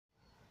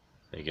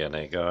There you go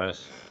there,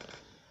 guys.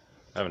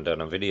 I haven't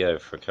done a video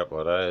for a couple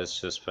of days,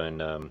 just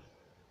been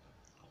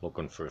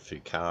looking for a few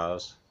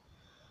cars.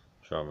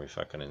 Driving me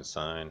fucking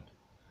insane.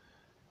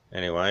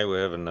 Anyway,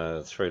 we're having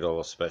a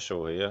 $3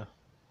 special here.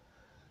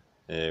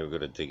 Yeah, we've got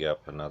to dig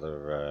up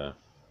another,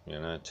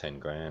 10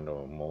 grand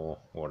or more,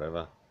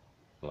 whatever.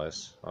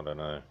 Less, I don't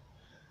know.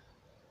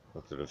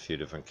 Looked at a few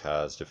different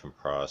cars, different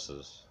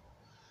prices.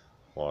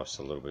 Wife's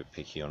a little bit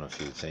picky on a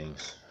few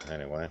things.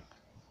 Anyway,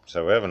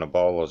 so we're having a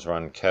bowler's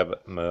run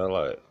Cabernet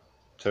Merlot,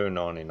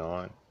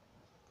 $2.99.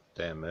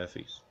 Dan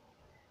Murphy's.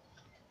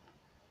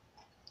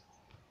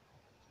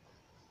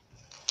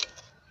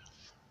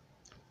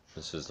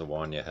 This is the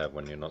wine you have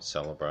when you're not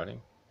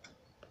celebrating.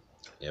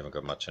 You haven't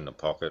got much in the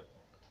pocket,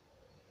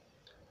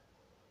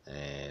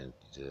 and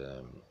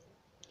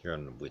you're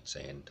on the wit's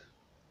end.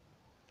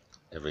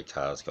 Every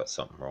car's got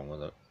something wrong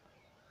with it.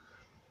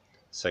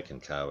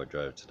 Second car we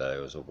drove today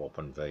was a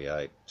whopping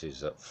V8.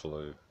 Geez, that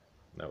flew.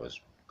 That was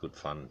good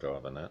fun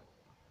driving that.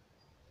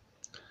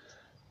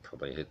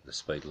 Probably hit the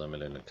speed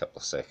limit in a couple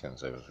of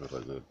seconds. It was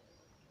really good.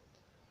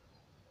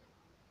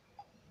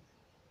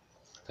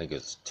 I think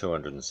it's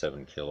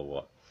 207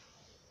 kilowatt.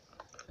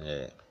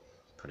 Yeah,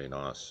 pretty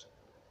nice.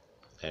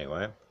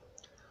 Anyway,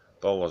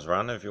 bowler's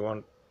run. If you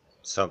want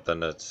something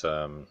that's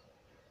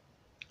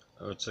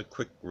it's a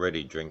quick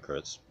ready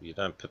drinker. You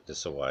don't put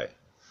this away.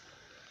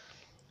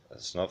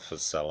 It's not for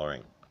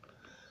cellaring.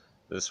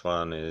 This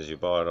one is you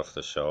buy it off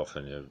the shelf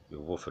and you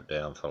wolf it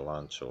down for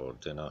lunch or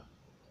dinner.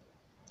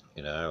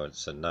 You know,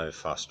 it's a no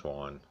fuss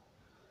wine.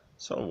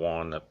 It's not a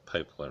wine that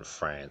people in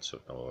France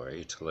or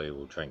Italy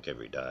will drink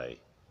every day.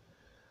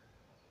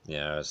 You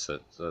know, it's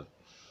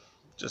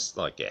just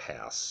like your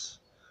house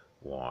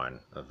wine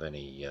of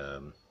any.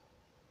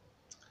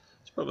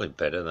 It's probably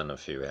better than a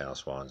few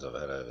house wines I've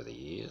had over the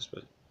years,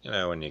 but you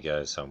know, when you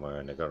go somewhere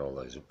and they've got all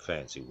those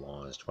fancy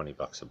wines,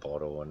 $20 a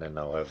bottle, and then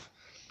they'll have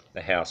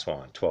the house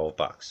wine,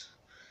 $12.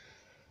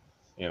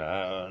 You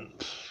know,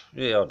 and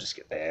yeah, I'll just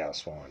get the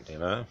house wine, you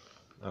know.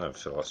 I don't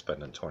feel like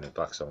spending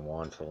 $20 on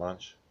wine for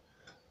lunch,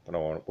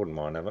 but wouldn't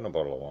mind having a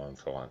bottle of wine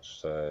for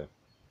lunch. So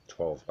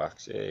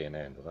 $12, yeah, you can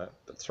handle that.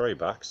 But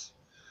 $3,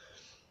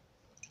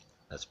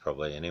 that's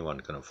probably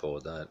anyone can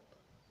afford that.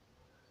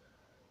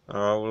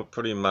 Alright, well,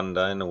 pretty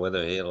mundane the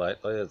weather here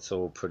lately. It's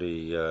all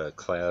pretty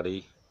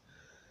cloudy.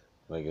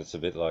 I think it's a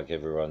bit like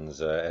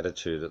everyone's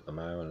attitude at the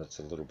moment. It's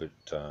a little bit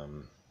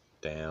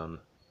down.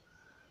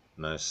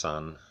 No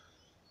sun.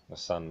 The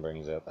sun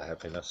brings out the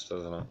happiness,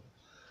 doesn't it?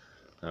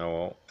 Oh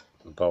well,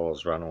 the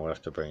bowler's run will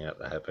have to bring out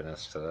the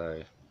happiness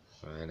today.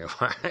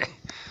 Anyway,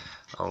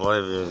 I'll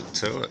leave you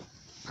to it.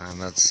 And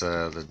that's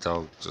the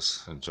dog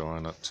just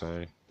enjoying it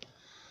too.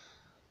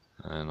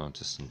 And I'm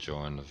just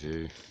enjoying the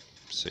view.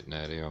 Sitting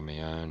out here on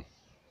my own.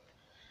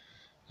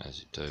 As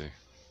you do.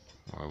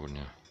 Why wouldn't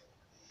you?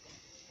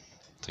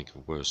 Think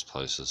of worse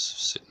places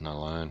sitting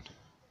alone.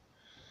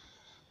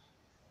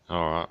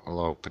 Alright, well,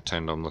 I'll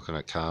pretend I'm looking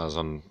at cars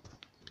on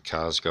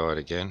Cars Guide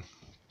again,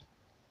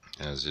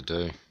 as you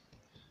do.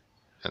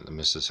 Get the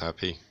missus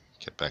happy,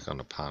 get back on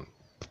the punt.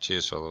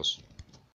 Cheers, fellas.